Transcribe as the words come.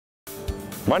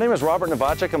My name is Robert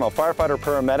Nowaczyk. I'm a firefighter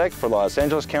paramedic for the Los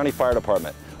Angeles County Fire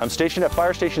Department. I'm stationed at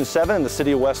Fire Station 7 in the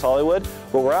city of West Hollywood,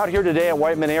 but we're out here today at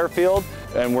Whiteman Airfield,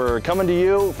 and we're coming to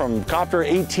you from Copter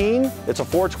 18. It's a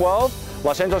 412.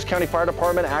 Los Angeles County Fire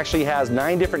Department actually has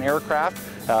 9 different aircraft.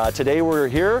 Today we're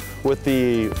here with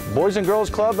the Boys and Girls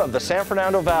Club of the San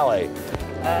Fernando Valley.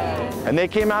 And they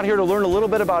came out here to learn a little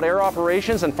bit about air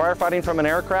operations and firefighting from an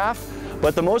aircraft.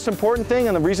 But the most important thing,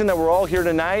 and the reason that we're all here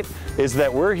tonight, is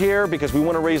that we're here because we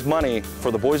want to raise money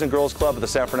for the Boys and Girls Club of the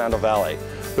San Fernando Valley.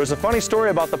 There's a funny story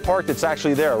about the park that's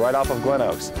actually there, right off of Glen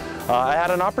Oaks. I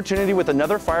had an opportunity with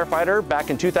another firefighter back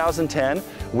in 2010.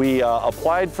 We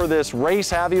applied for this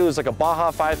race, it was like a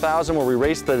Baja 5000 where we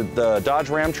raced the Dodge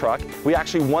Ram truck. We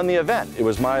actually won the event. It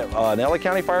was an LA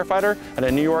County firefighter and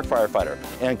a New York firefighter.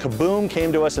 And Kaboom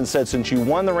came to us and said, since you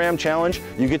won the Ram Challenge,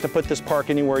 you get to put this park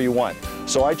anywhere you want.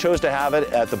 So I chose to have it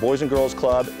at the Boys and Girls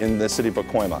Club in the city of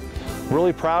Pacoima.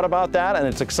 Really proud about that, and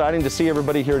it's exciting to see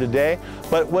everybody here today.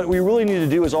 But what we really need to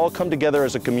do is all come together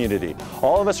as a community.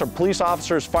 All of us are police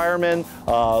officers, firemen,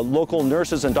 local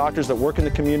nurses and doctors that work in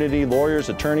the community, lawyers,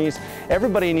 attorneys.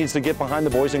 Everybody needs to get behind the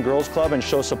Boys and Girls Club and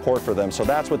show support for them. So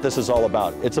that's what this is all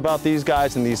about. It's about these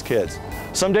guys and these kids.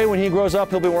 Someday when he grows up,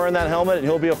 he'll be wearing that helmet and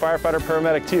he'll be a firefighter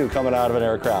paramedic too, coming out of an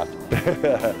aircraft.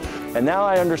 And now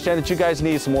I understand that you guys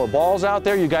need some more balls out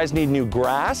there. You guys need new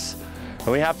grass.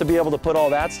 And we have to be able to put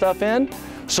all that stuff in.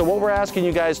 So what we're asking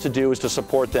you guys to do is to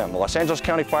support them. The Los Angeles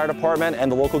County Fire Department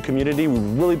and the local community, we're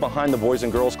really behind the Boys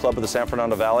and Girls Club of the San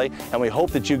Fernando Valley, and we hope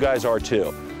that you guys are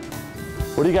too.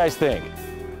 What do you guys think?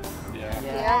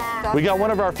 Yeah. We got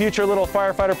one of our future little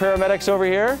firefighter paramedics over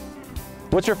here.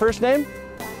 What's your first name?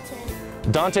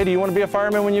 Dante. Dante, do you want to be a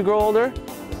fireman when you grow older?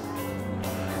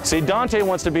 See, Dante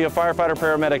wants to be a firefighter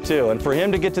paramedic too, and for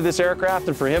him to get to this aircraft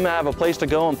and for him to have a place to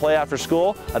go and play after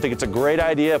school, I think it's a great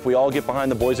idea if we all get behind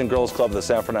the Boys and Girls Club of the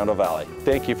San Fernando Valley.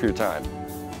 Thank you for your time.